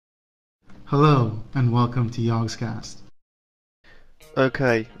Hello, and welcome to YOGSCAST.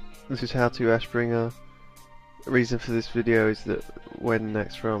 Okay, this is how to Ashbringer. The reason for this video is that when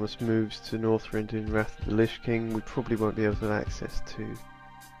Naxxramas moves to Northrend in Wrath of the Lich King, we probably won't be able to have access to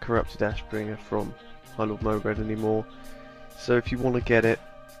corrupted Ashbringer from High Lord Mogred anymore. So if you want to get it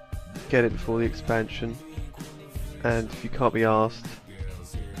before the expansion, and if you can't be asked,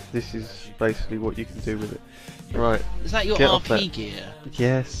 this is basically what you can do with it. Right. Is that your RP gear?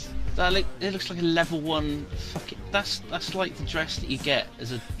 Yes. It looks like a level 1 fucking... That's like the dress that you get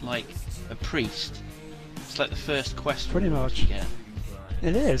as a priest. It's like the first quest. Pretty much. You get.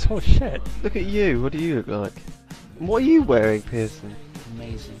 It is, holy shit. Look at you, what do you look like? What are you wearing, Pierson?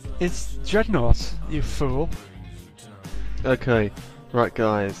 Amazing. It's Dreadnought, you fool. Okay, right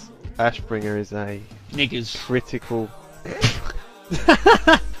guys, Ashbringer is a Niggers. critical...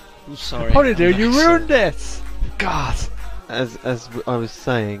 I'm sorry. Honeydew, you ruined it! God. As I was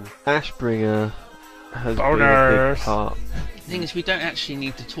saying, Ashbringer has been a Boners. big part. The thing is, we don't actually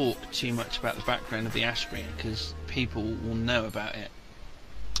need to talk too much about the background of the Ashbringer, because people will know about it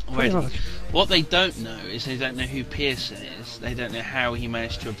already. What they don't know is they don't know who Pierson is, they don't know how he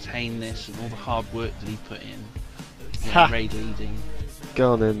managed to obtain this and all the hard work that he put in. Raid leading.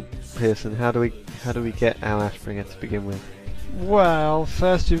 Go on then, Pierson, how do we get our Ashbringer to begin with? Well,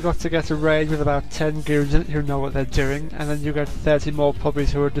 first you've got to get a raid with about 10 goons in it who know what they're doing, and then you get 30 more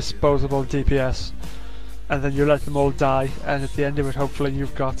puppies who are disposable DPS. And then you let them all die, and at the end of it hopefully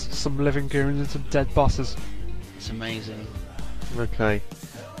you've got some living goons and some dead bosses. It's amazing. Okay,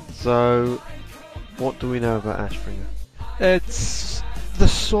 so what do we know about Ashbringer? It's the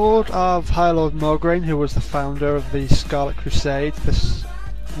sword of High Lord Mograine, who was the founder of the Scarlet Crusade. This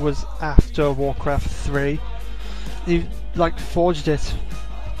was after Warcraft 3. He forged it.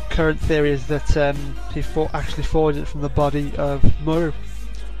 Current theory is that he actually forged it from the body of Muru,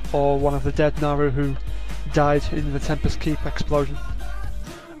 or one of the dead Naru who died in the Tempest Keep explosion.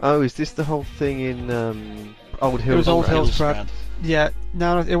 Oh, is this the whole thing in Old Hills? It was Old Hills Hills Brad. Yeah,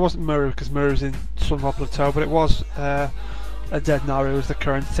 no, it wasn't Muru because Muru's in Sunhop Plateau, but it was a dead Naru was the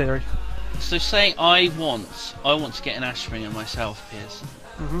current theory. So saying I want to get an Ashbringer myself,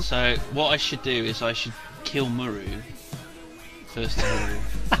 Pierson. So what I should do is I should kill Muru first of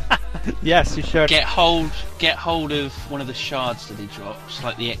all. Yes, you should. Get hold of one of the shards that he drops,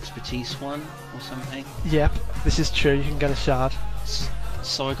 like the expertise one or something. Yep, this is true. You can get a shard.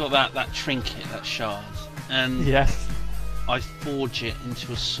 So I got that trinket, that shard, and Yes, I forge it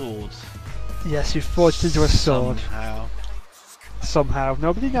into a sword. yes, you forged into a sword Somehow.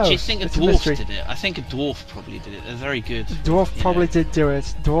 Nobody knows. Do you think a It's dwarf mystery. did it? I think a dwarf probably did it. They're very good. Dwarf probably did do it.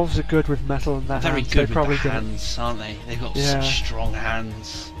 Dwarves are good with metal in their Very hands. good They probably with the did it. hands, aren't they? They've got Yeah. such strong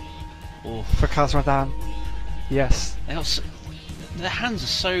hands. Oh, For Khazradan. Yes. their hands are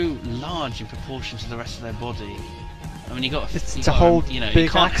so large in proportion to the rest of their body. I mean, It's you to hold you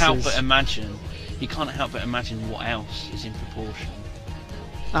big can't help axes. but imagine. You can't help but imagine what else is in proportion.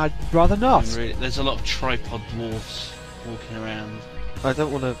 I'd rather not. And really, there's a lot of tripod dwarfs walking around. I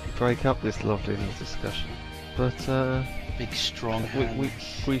don't want to break up this lovely little discussion, but Big strong hands.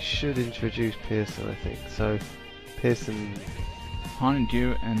 we should introduce Pierson, I think. So, Pierson,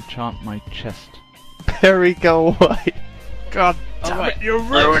 Honeydew enchant my chest. Perry, go away. God damn Alright, it, you're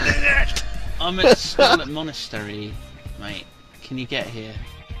ruining it! I'm at Scarlet Monastery, mate. Can you get here?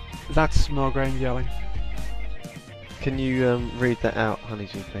 That's Mograine yelling. Can you read that out,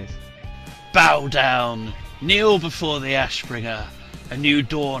 Honeydew, please? Bow down! Kneel before the Ashbringer! A new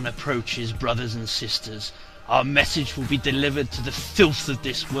dawn approaches, brothers and sisters. Our message will be delivered to the filth of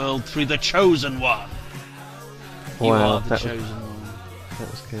this world through the Chosen One! You Wow, are the that Chosen One.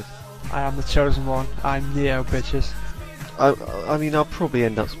 was good. I am the chosen one. I'm Neo, bitches. I mean, I'll probably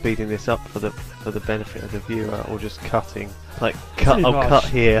end up speeding this up for the benefit of the viewer, or just cutting. Like, Pretty I'll much. cut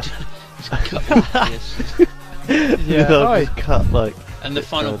here. Just cut all this. Yeah, I'll oi. just cut like. And the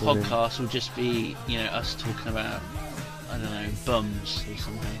final further in. podcast will just be, us talking about, I don't know, bums or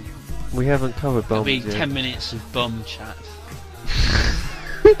something. We haven't covered It'll bombs be yet. 10 minutes of bum chat.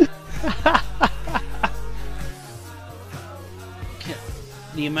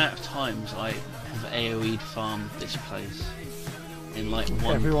 The amount of times I have AoE'd farmed this place in like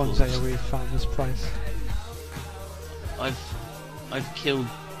one Everyone's pulse. AoE found this place. I've killed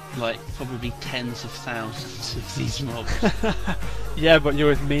like probably tens of thousands of these mobs. Yeah, but you're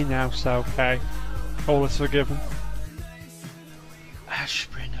with me now, so okay. All is forgiven.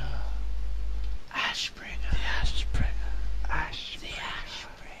 Ashbringer. Ashbringer. The Ashbringer. The Ashbringer.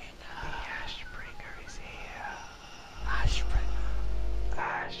 The Ashbringer is here. Ashbringer.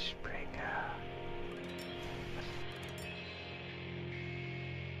 Ashbringer.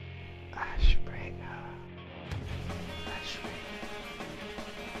 Ashbringer.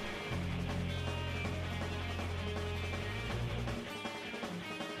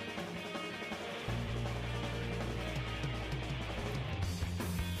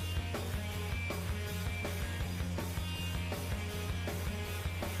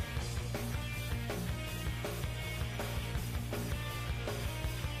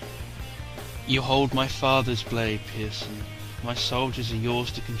 You hold my father's blade, Pierson. My soldiers are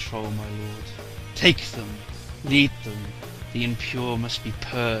yours to control, my lord. Take them, lead them. The impure must be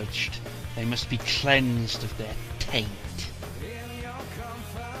purged. They must be cleansed of their taint.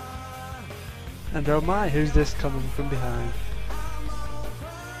 And oh my, who's this coming from behind?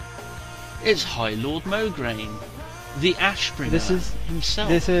 It's High Lord Mograine, the Ashbringer himself.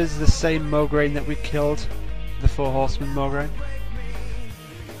 This is the same Mograine that we killed, the Four Horsemen Mograine.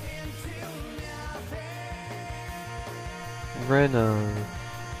 Reno.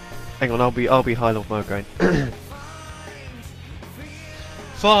 Hang on, I'll be High Lord Mograine.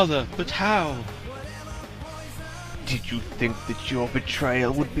 Father, but how? Did you think that your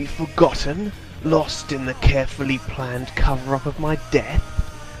betrayal would be forgotten? Lost in the carefully planned cover-up of my death?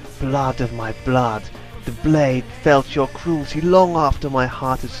 Blood of my blood, the blade felt your cruelty long after my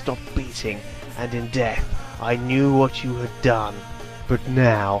heart had stopped beating, and in death I knew what you had done. But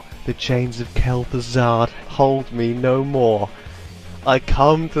now the chains of Kel'Thuzad hold me no more. I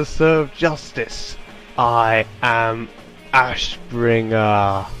come to serve justice. I am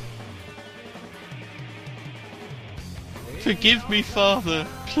Ashbringer. Forgive me, Father,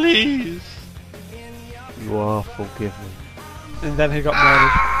 please. You are forgiven. And then he got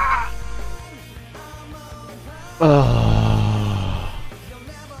murdered.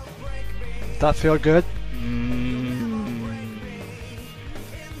 Does that feel good?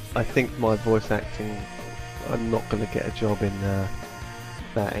 I think my voice acting, I'm not going to get a job in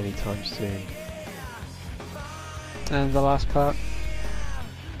that anytime soon. And the last part.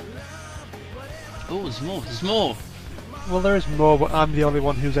 Oh, there's more, there's more. Well, there is more, but I'm the only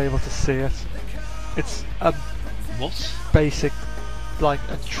one who's able to see it. It's a What? basic, like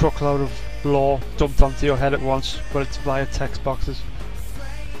a truckload of lore dumped onto your head at once, but it's via text boxes.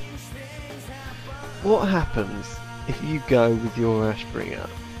 What happens if you go with your Ashbringer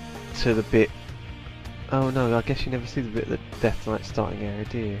to the bit... Oh no, I guess you never see the bit of the Death Knight starting area,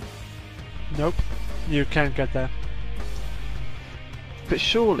 do you? Nope, you can't get there. But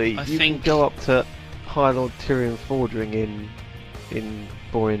surely I you think- can go up to High Lord Tyrion Fordring in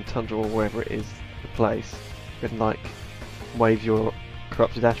Borean Tundra or wherever it is, the place, and like wave your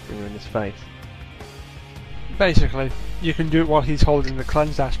corrupted Ashbringer in his face. Basically, you can do it while he's holding the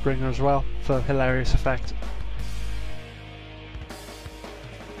cleansed Ashbringer as well, for hilarious effect.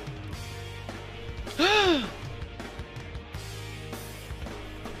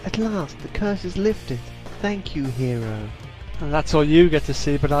 At last, the curse is lifted. Thank you, hero. And that's all you get to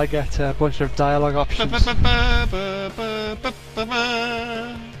see, but I get a bunch of dialogue options.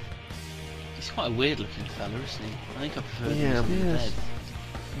 He's quite a weird looking fella, isn't he? I think I prefer Yeah, him yes. dead.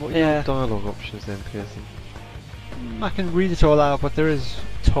 What are Yeah. your dialogue options then, Pierson? I can read it all out, but there is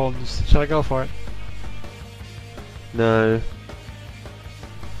tons. Shall I go for it? No.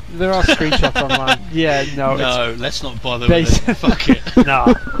 There are screenshots online. Yeah, no, No, let's not bother Basi- with it. Fuck it. it's... No.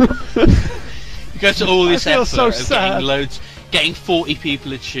 You go to all this I feel effort so of sad. getting 40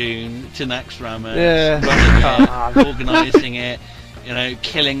 people attuned to Naxxramas, Yeah. running it, organising it, you know,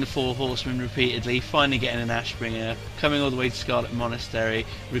 killing the Four Horsemen repeatedly, finally getting an Ashbringer, coming all the way to Scarlet Monastery,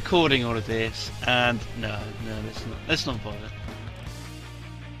 recording all of this, and no, let's not bother.